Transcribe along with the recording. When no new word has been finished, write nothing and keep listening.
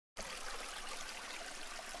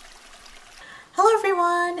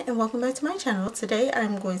everyone, and welcome back to my channel. Today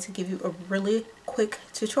I'm going to give you a really quick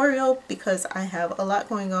tutorial because I have a lot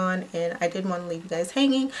going on and I didn't want to leave you guys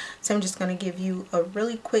hanging, so I'm just going to give you a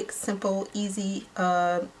really quick, simple, easy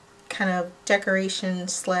kind of decoration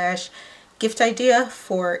slash gift idea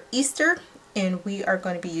for Easter. And we are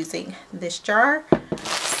going to be using this jar,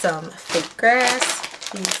 some fake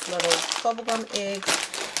grass, these little bubblegum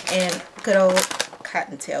eggs, and good old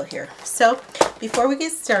cottontail here. So before we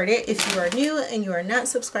get started, if you are new and you are not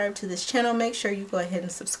subscribed to this channel, make sure you go ahead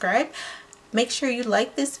and subscribe. Make sure you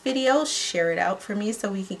like this video, share it out for me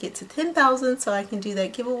so we can get to 10,000 so I can do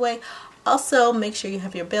that giveaway. Also, make sure you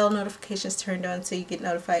have your bell notifications turned on so you get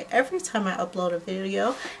notified every time I upload a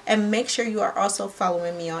video. And make sure you are also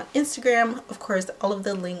following me on Instagram. Of course, all of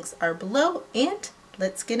the links are below, and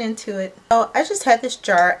let's get into it. So I just had this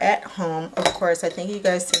jar at home. Of course, I think you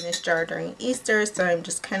guys seen this jar during Easter, so I'm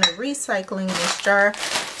just kind of recycling this jar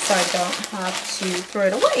so I don't have to throw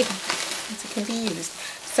it away, since it can be used.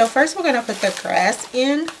 So first we're going to put the grass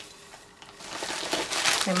in.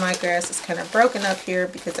 And my grass is kind of broken up here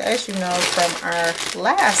because, as you know from our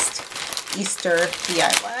last Easter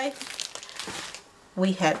DIY,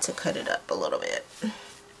 we had to cut it up a little bit.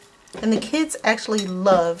 And the kids actually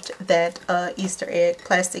loved that Easter egg,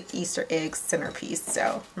 plastic Easter egg centerpiece,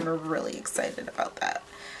 so I'm really excited about that.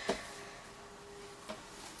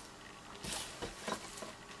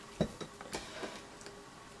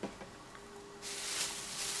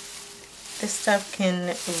 This stuff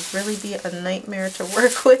can really be a nightmare to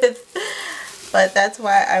work with, but that's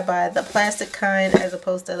why I buy the plastic kind as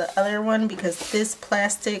opposed to the other one, because this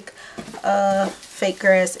plastic fake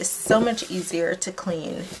grass is so much easier to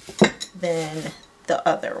clean than the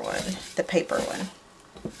other one, the paper one.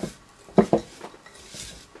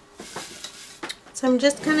 So I'm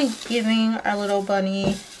just kind of giving our little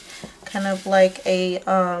bunny kind of like a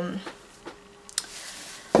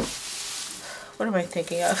what am I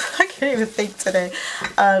thinking of? I can't even think today.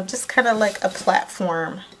 Just kind of like a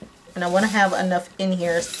platform. And I want to have enough in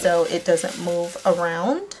here so it doesn't move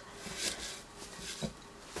around.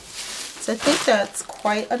 So I think that's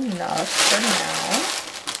quite enough for now.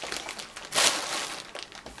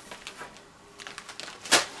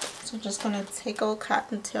 So I'm just going to take old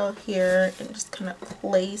cottontail here and just kind of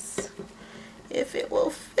place if it will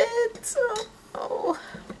fit. Oh,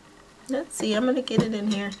 let's see. I'm going to get it in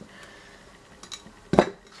here.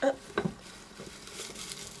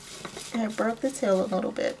 I broke the tail a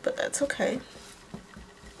little bit, but that's okay.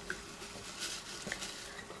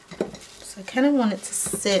 So I kind of want it to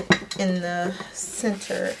sit in the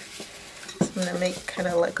center. So I'm going to make kind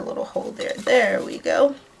of like a little hole there. There we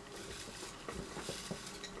go.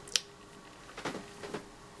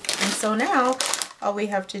 And so now all we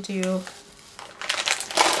have to do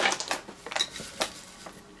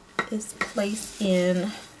is place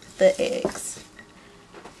in the eggs.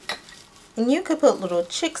 And you could put little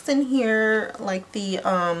chicks in here, like the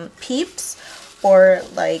Peeps, or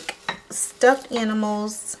like stuffed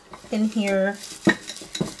animals in here.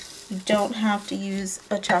 You don't have to use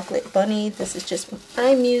a chocolate bunny. This is just what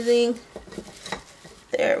I'm using.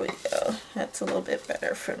 There we go. That's a little bit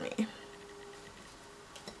better for me.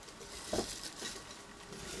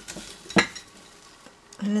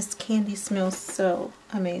 And this candy smells so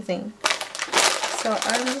amazing. So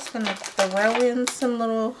I'm just going to throw in some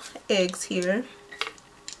little eggs here.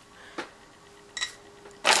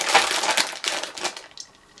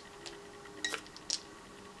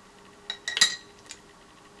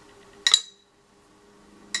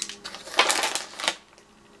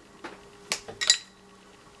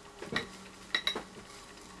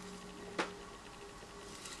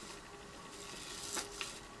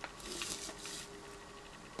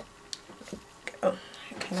 Oh,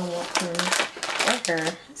 I kind of want them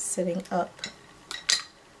sitting up.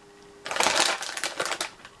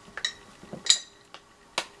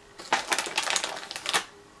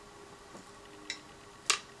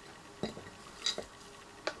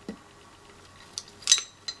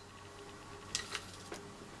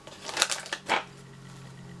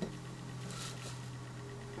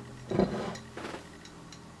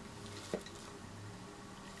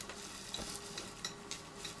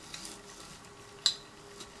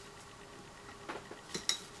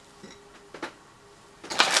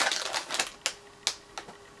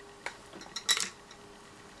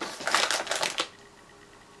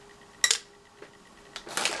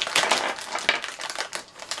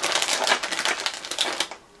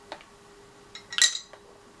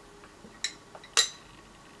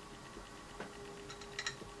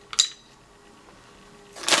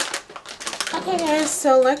 Okay guys,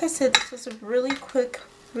 so like I said, this was a really quick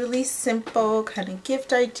really simple kind of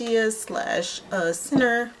gift ideas slash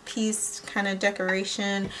centerpiece kind of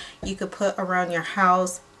decoration you could put around your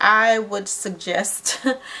house. I would suggest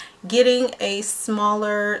getting a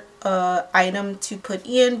smaller item to put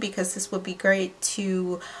in, because this would be great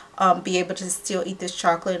to be able to still eat this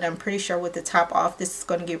chocolate. I'm pretty sure with the top off this is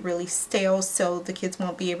going to get really stale, so the kids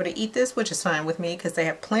won't be able to eat this, which is fine with me because they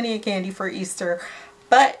have plenty of candy for Easter.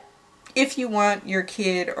 But if you want your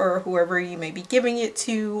kid or whoever you may be giving it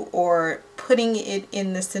to, or putting it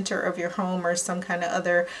in the center of your home or some kind of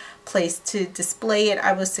other place to display it,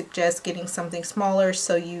 I would suggest getting something smaller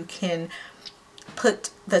so you can put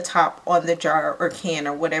the top on the jar or can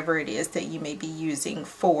or whatever it is that you may be using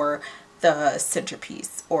for the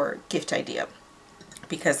centerpiece or gift idea.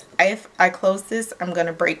 Because if I close this, I'm going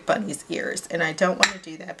to break Bunny's ears, and I don't want to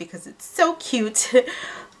do that because it's so cute.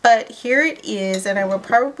 But here it is, and I will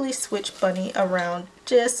probably switch Bunny around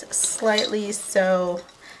just slightly so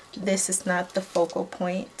this is not the focal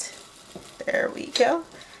point. There we go.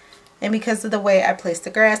 And because of the way I place the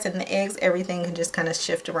grass and the eggs, everything can just kind of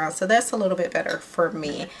shift around. So that's a little bit better for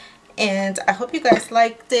me. And I hope you guys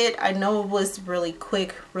liked it. I know it was really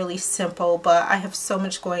quick, really simple, but I have so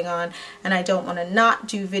much going on and I don't want to not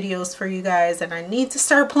do videos for you guys, and I need to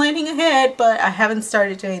start planning ahead, but I haven't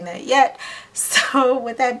started doing that yet. So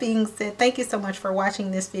with that being said, thank you so much for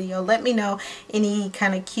watching this video. Let me know any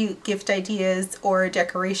kind of cute gift ideas or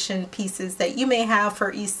decoration pieces that you may have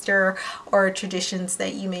for Easter, or traditions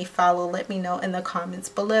that you may follow. Let me know in the comments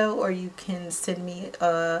below, or you can send me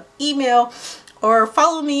an email or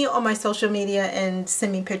follow me on my social media and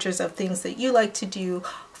send me pictures of things that you like to do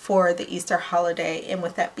for the Easter holiday. And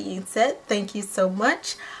with that being said, thank you so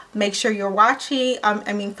much. Make sure you're watching,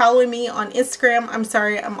 following me on Instagram. I'm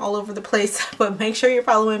sorry, I'm all over the place, but make sure you're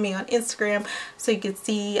following me on Instagram so you can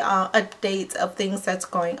see updates of things that's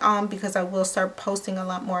going on, because I will start posting a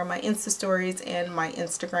lot more on my Insta stories and my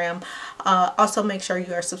Instagram. Also, make sure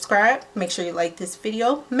you are subscribed. Make sure you like this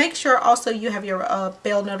video. Make sure also you have your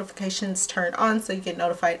bell notifications turned on so you get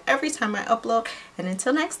notified every time I upload. And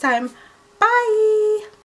until next time, bye!